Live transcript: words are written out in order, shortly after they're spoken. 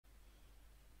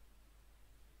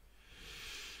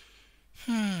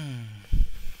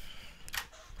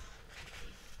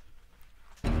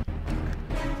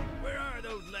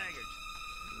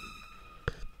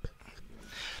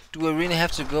Do I really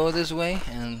have to go this way?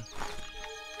 And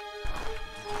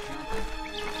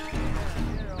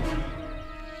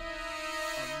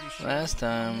last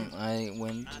time I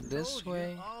went this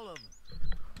way.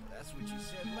 That's what you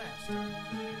said last time.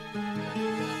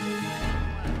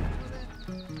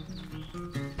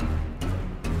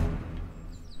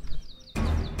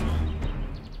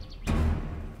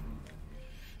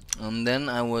 And then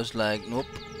I was like, nope,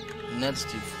 that's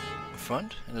the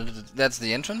front, that's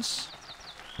the entrance.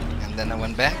 And then I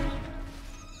went back,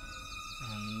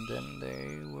 and then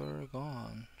they were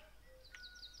gone.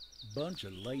 Bunch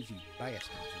of lazy bastards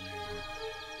around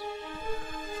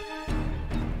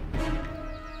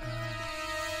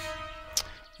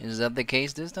here. Is that the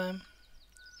case this time?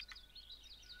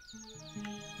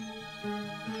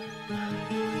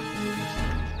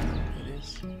 It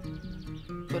is.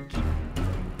 But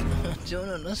I don't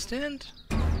understand.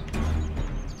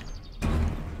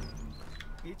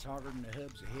 It's harder than the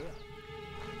hubs of hell.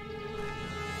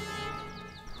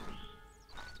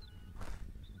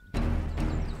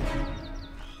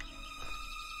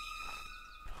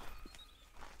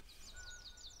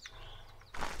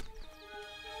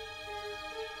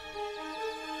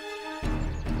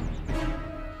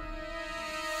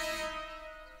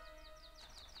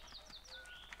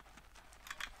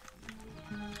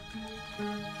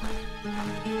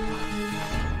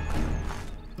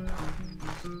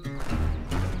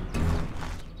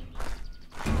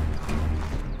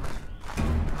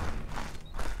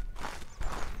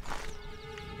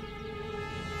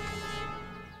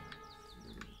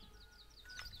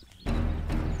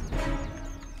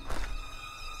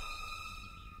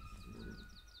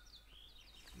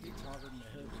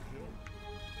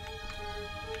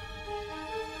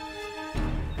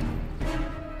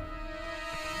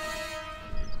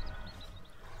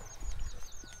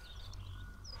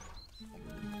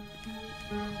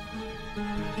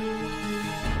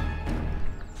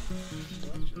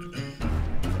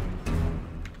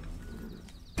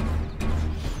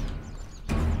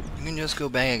 You can just go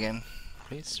back again,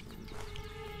 please.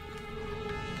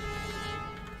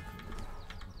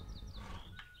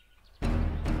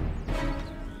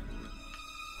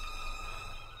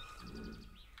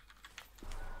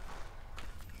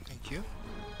 Thank you.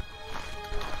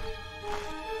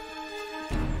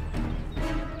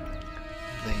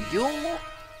 Thank you.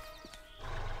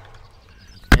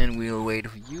 And we'll wait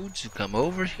for you to come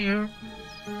over here.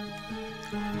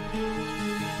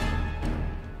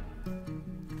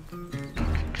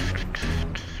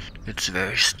 It's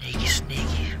very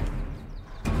sneaky.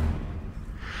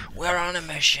 We're on a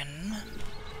mission.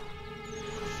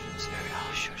 It's very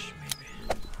hush, maybe.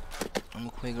 I'm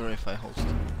quicker if I hold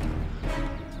still.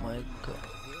 My god.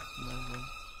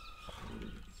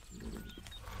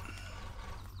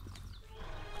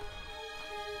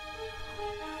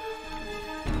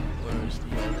 Where is the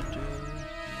other dude?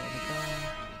 The other guy?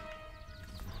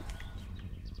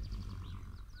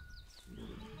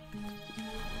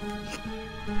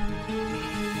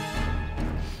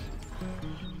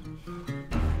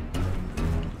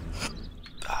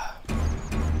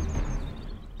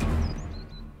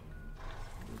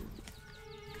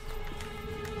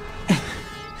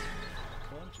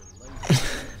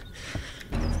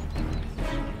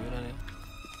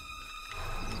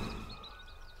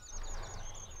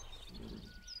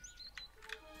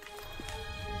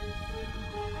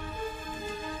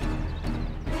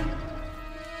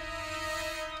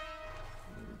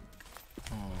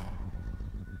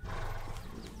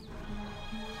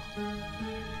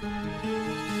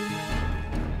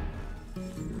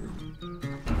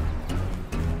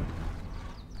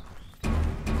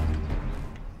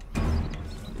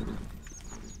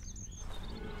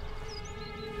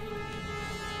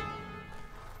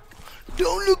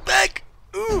 Don't look back!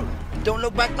 Ooh, don't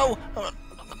look back, no! Don't go back,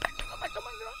 don't go back, don't go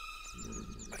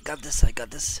back. I got this, I got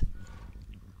this.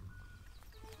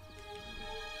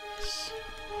 Yes.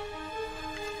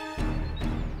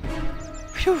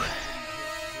 Phew.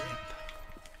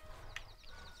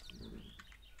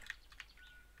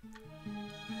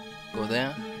 Go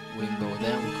there, we can go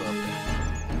there, we go up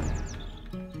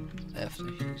there. After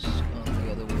he's gone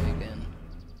the other way again.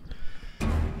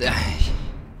 There.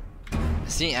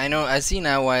 See, I see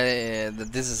now why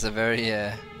that this is a very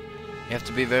you have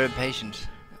to be very patient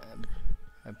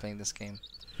by playing this game.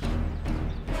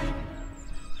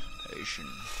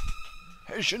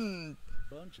 Patient.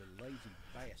 Bunch of lazy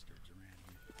bastards around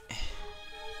here.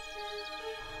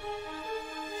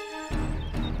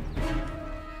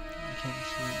 I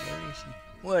can't see.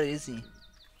 Where is he?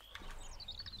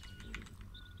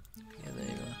 Yeah, there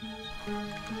you go.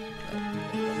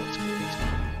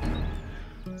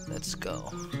 Let's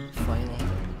go. Final.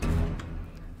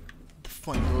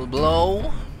 Final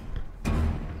blow.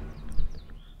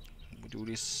 We do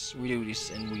this,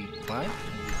 and we climb,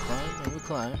 and we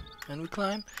climb, and we climb, and we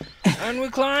climb, and we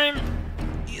climb.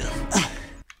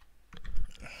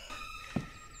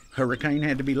 Hurricane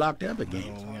had to be locked up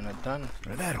again. Oh, we're not done.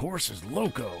 That horse is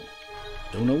loco.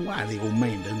 Don't know why the old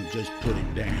man doesn't just put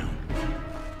him down.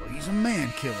 Well, he's a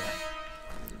man killer.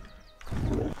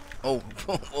 Oh,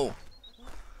 oh.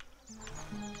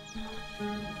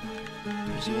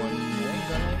 Is one more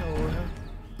guy over here?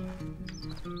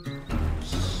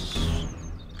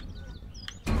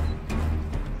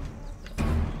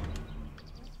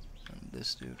 And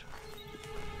this dude.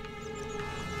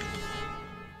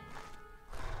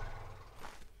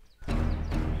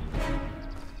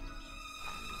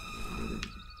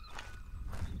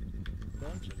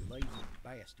 Bunch of lazy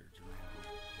bastards around here.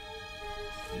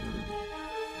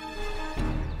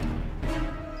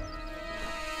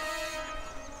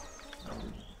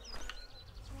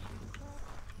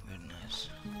 Very nice.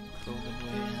 Golden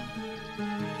way in.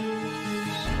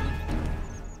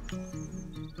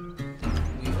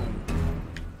 We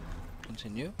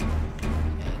continue.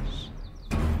 Yes.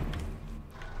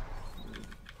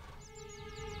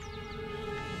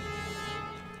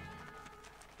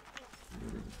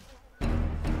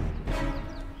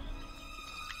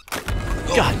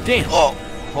 God damn! Oh!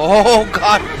 Oh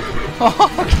God!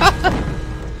 Oh God!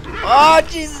 Oh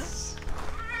Jesus!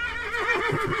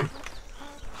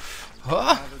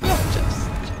 Oh!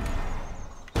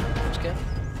 Just get.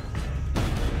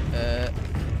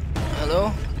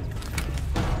 Hello?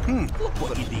 Look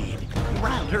what you did. You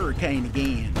riled Hurricane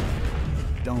again.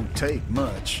 Don't take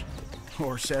much.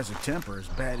 Horse has a temper as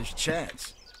bad as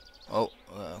Chad's. Oh,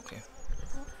 okay.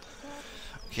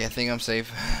 Okay, I think I'm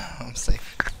safe. I'm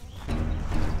safe.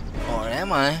 Or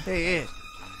am I? Hey, Ed.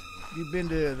 You been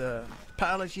to the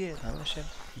palace yet? Fellowship?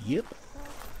 Yep.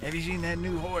 Have you seen that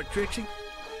new whore Trixie?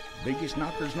 Biggest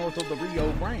knockers north of the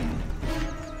Rio Grande.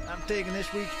 I'm taking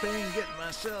this week's pay and getting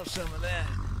myself some of that.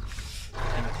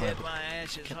 Can't Get my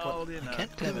ashes Can't hauled what? in I a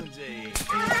can't climb it. coon's egg.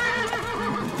 Now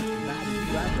that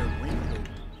you out there, raincoat.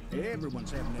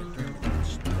 Everyone's having that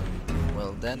tournament.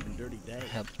 Well, that Dirty day.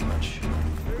 helped much.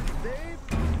 Dirty Dave.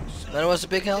 That was a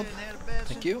big help. Didn't have a bad Thank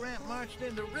since you. Grant marched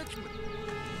into Richmond.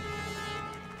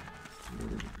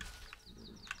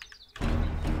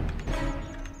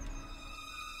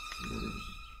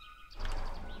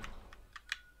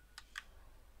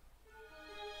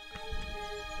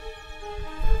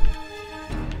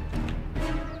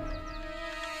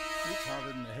 It's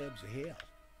harder than the hubs of hell.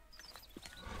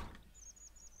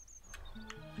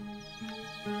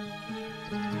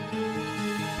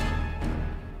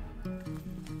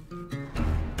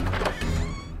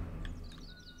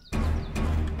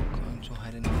 Going to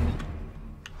hide in here.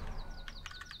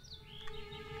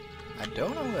 I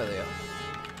don't know where they are.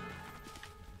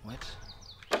 What?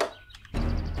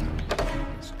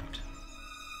 That's not.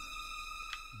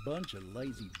 Bunch of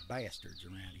lazy bastards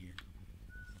around here.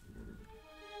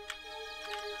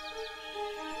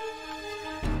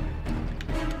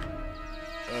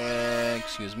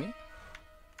 Excuse me.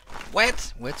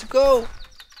 What? Where to go?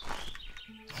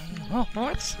 Oh,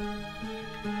 what?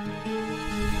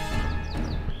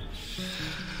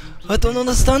 I don't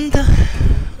understand.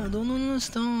 I don't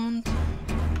understand.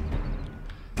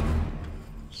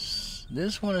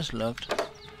 This one is locked.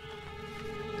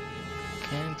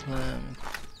 Can't climb.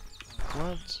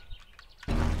 What?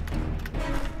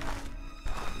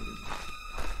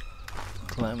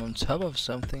 Climb on top of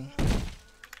something.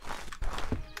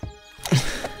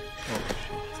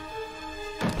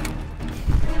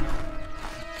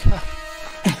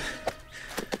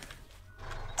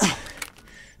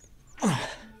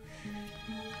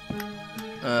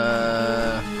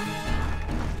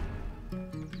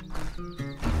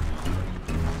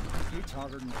 It's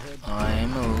harder than the hubs.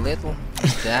 I'm a little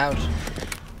doubt. Bunch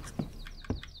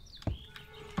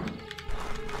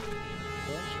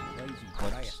of lazy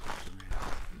What? bastards around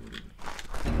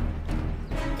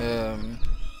here.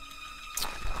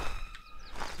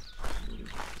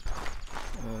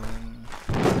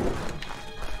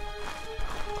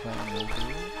 Climb over.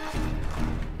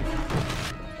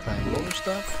 Climb over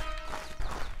stuff.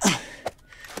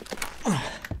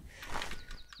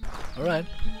 Alright.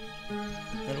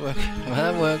 That works. Well,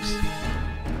 that works.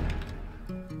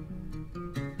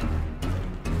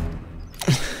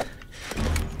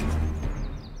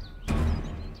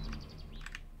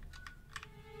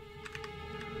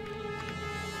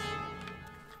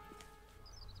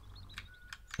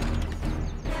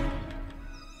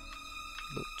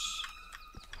 Boats.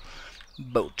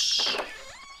 Boats.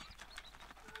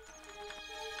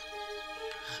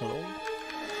 Hello?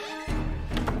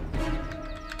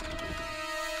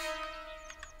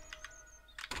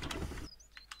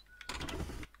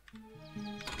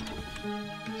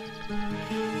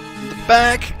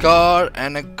 back, God,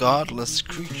 and a godless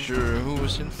creature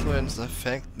whose influence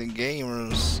affect the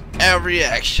gamer's every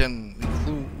action,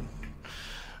 include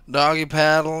doggy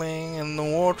paddling in the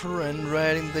water and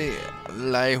riding the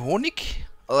Laihonik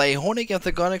if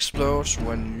the gun explodes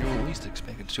when you least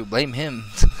expect it to. Blame him.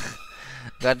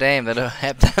 God damn, that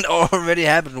already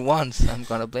happened once. I'm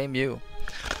gonna blame you.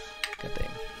 God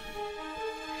damn.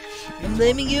 I'm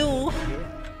blaming you.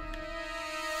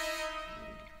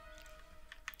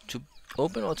 To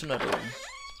open or to not open?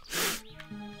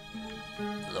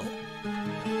 Hello?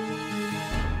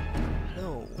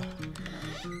 Hello?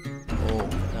 Oh,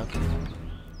 okay.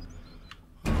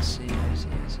 I see.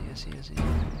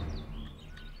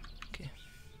 Okay.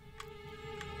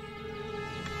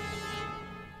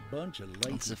 Bunch of That's the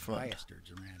lazy front.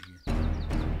 bastards around here.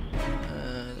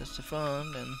 That's the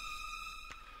front, and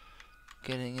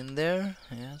getting in there,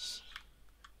 yes.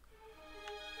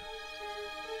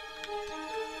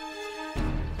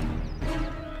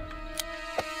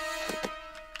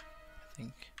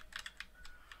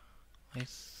 I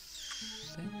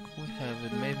think we have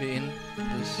it maybe in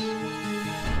this,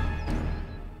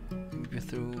 maybe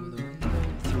through the window,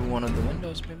 through one of the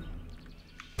windows, maybe.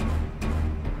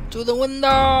 To the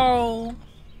window!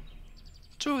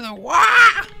 To the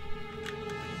wah!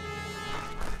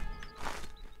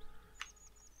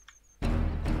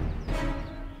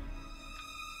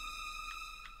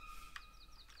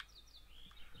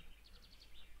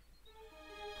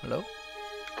 Hello?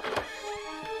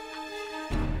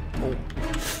 Oh.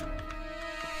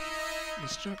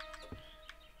 Mister!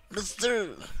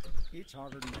 It's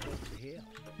harder than it looks to hell.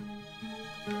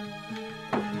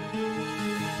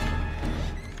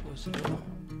 Close the door.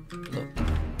 Hello?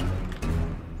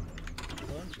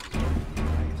 Bunch of lazy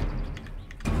bastards.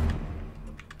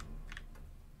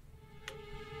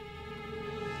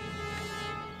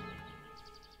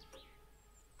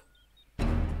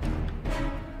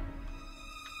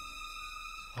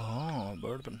 Oh,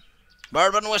 bourbon.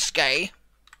 Bourbon whiskey!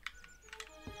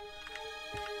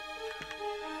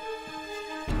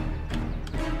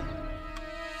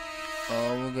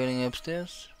 Oh, we're getting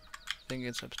upstairs? I think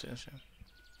it's upstairs, yeah.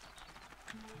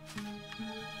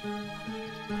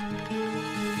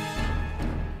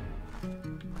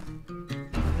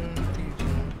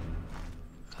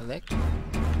 Collect?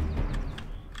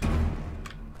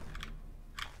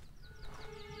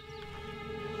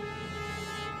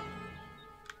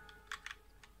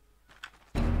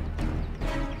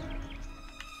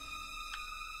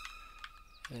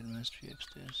 It must be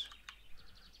upstairs.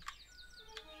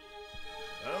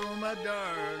 Oh my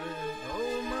darling,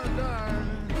 oh my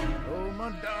darling, oh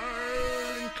my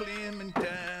darling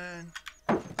Clementine.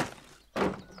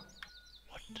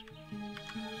 What?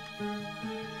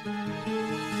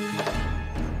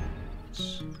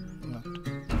 It's locked.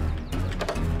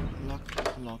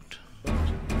 Locked. Bunch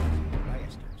of lazy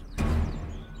bastards around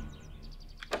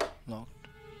here. Locked.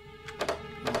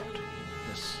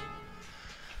 Yes.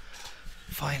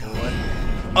 Finally.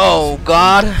 Oh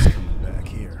God! Back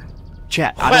here.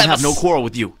 Chat, I don't have no quarrel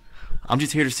with you. I'm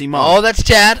just here to see Mom. Oh, that's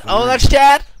Chad. Oh, that's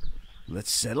Chad.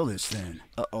 Let's settle this then.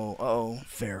 Uh-oh.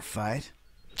 Fair fight.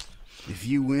 If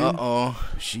you win,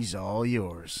 Uh-oh. she's all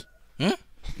yours. Hmm?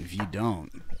 If you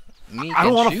don't, Me I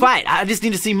don't want against to you? fight. I just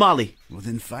need to see Molly. well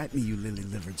then fight me, you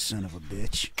lily-livered son of a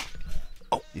bitch.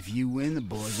 Oh. If you win, the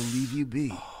boys will leave you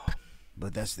be.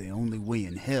 But that's the only way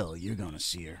in hell you're gonna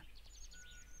see her.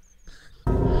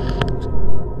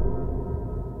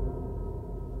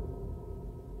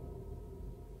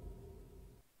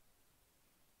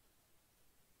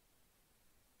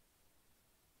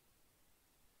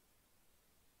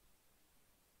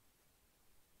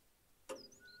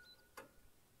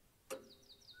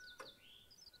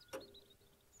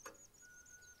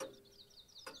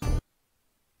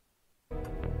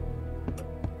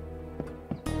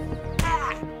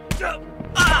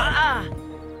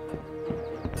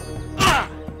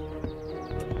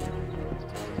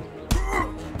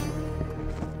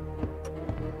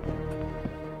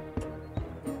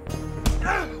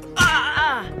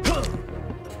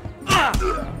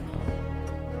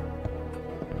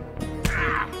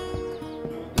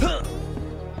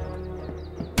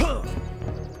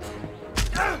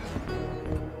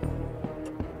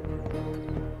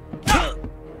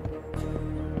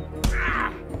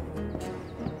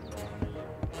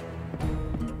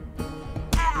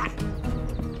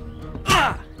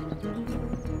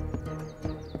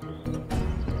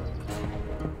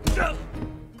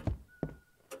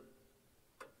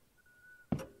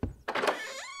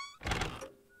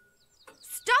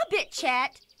 Stop it,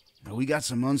 Chat. Now, we got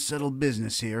some unsettled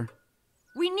business here.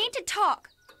 We need to talk.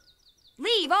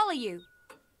 Leave, all of you.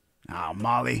 Ah,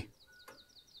 Molly.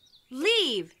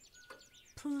 Leave!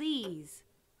 Please.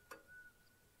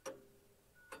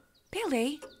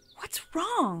 Billy, what's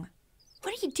wrong?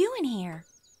 What are you doing here?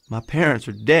 My parents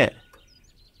are dead.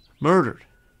 Murdered.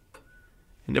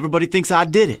 And everybody thinks I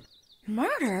did it.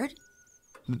 Murdered?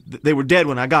 They were dead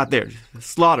when I got there.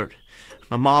 Slaughtered.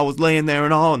 My ma was laying there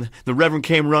and all, and the Reverend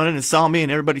came running and saw me,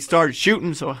 and everybody started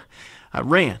shooting, so I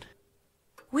ran.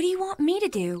 What do you want me to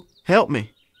do? Help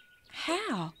me.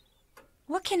 How?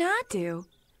 What can I do?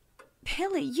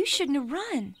 Billy, you shouldn't have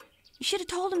run. You should have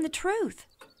told him the truth.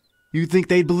 You think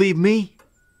they'd believe me?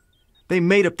 They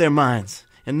made up their minds,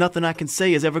 and nothing I can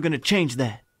say is ever going to change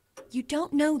that. You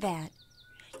don't know that.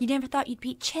 You never thought you'd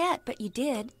beat Chet, but you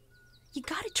did. You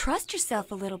gotta trust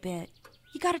yourself a little bit.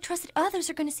 You gotta trust that others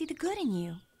are gonna see the good in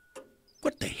you.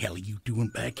 What the hell are you doing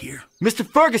back here? Mr.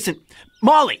 Ferguson!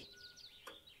 Molly!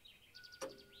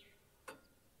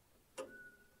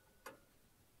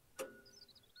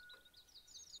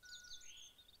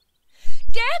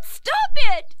 Dad, stop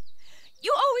it!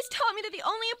 You always taught me that the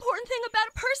only important thing about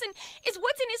a person is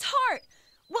what's in his heart.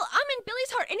 Well, I'm in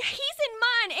Billy's heart, and he's in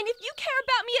mine, and if you care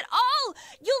about me at all,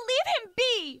 you'll leave him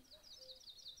be.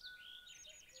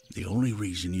 The only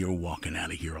reason you're walking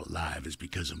out of here alive is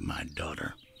because of my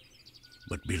daughter.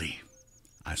 But, Billy,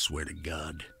 I swear to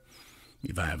God,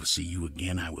 if I ever see you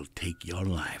again, I will take your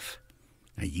life.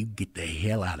 Now, you get the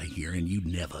hell out of here, and you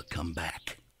never come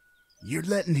back. You're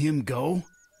letting him go?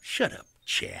 Shut up,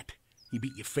 Chat. He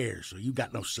beat you fair, so you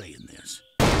got no say in this.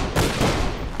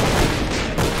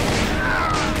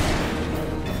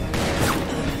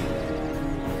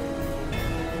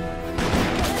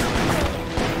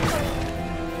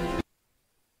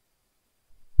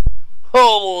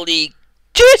 Holy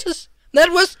Jesus!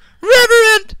 That was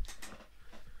reverent!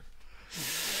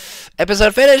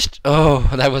 Episode finished! Oh,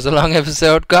 that was a long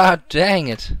episode. God dang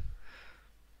it.